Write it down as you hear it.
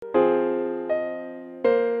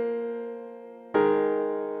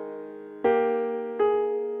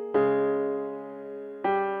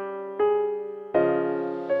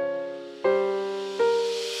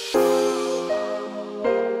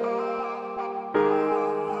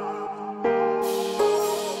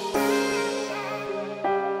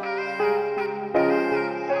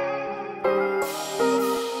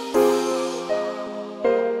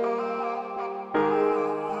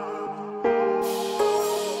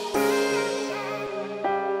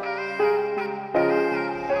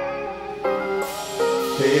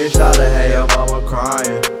Headshot to have your mama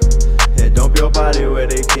crying, and dump your body where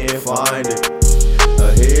they can't find it.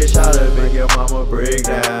 A headshot to make your mama break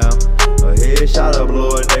down. A headshot to blow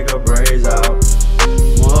a nigga brains out.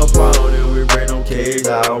 One problem, then we bring them K's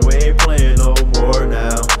out. We ain't playing no more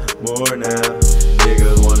now, more now.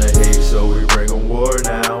 Niggas wanna hate, so we bring them war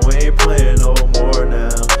now. We ain't playing no more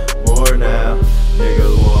now, more now.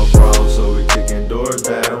 Niggas want problems, so we kicking doors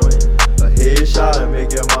down. A headshot to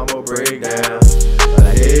make your mama break down.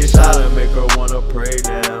 A headshot to make her wanna pray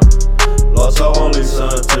down. Lost her only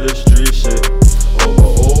son to the street shit, over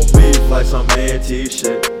old beef like some antique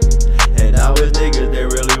shit. And now it's niggas, they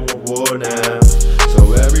really want war now.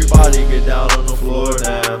 So everybody get down on the floor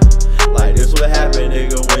now. Like this what happen,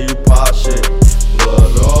 nigga, when you pop shit.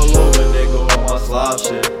 Blood all over, nigga, on my slop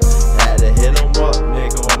shit. Had to hit him up,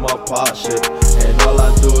 nigga, on my pot shit. And all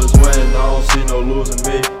I do is win, I don't see no losing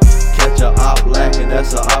me. Catch a op lacking,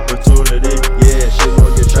 that's an opportunity. Yeah, shit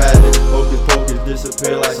gon' get tragic. Hocus pocus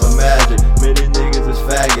disappear like some magic. Many niggas is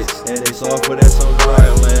faggots, and they soft for that some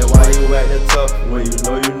violent. Why you acting tough when you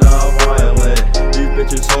know you non-violent? These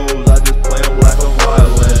bitches hoes, I just play them like a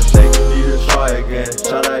violin. Think you need to try again.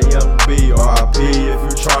 Shout out Young B, RIP if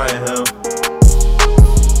you trying him.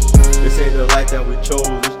 This ain't the life that we chose,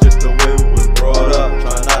 it's just the way we was brought up.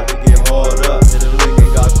 Try not to get hard up, and the liquor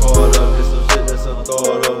got caught up. It's some shit that's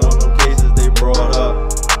unthought of, one of them cases they brought up.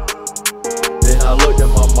 Then I looked at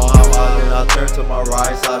my mom, then I turned to my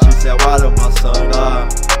right side. She said, why did my son die?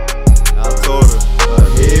 I told her, a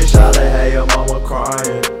headshot to have your mama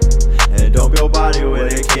crying, and dump your body where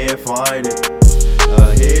they can't find it.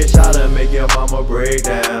 A headshot to make your mama break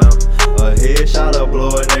down. A headshot to blow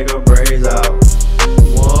a nigga brains out.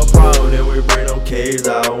 One problem, then we bring them K's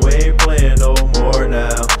out.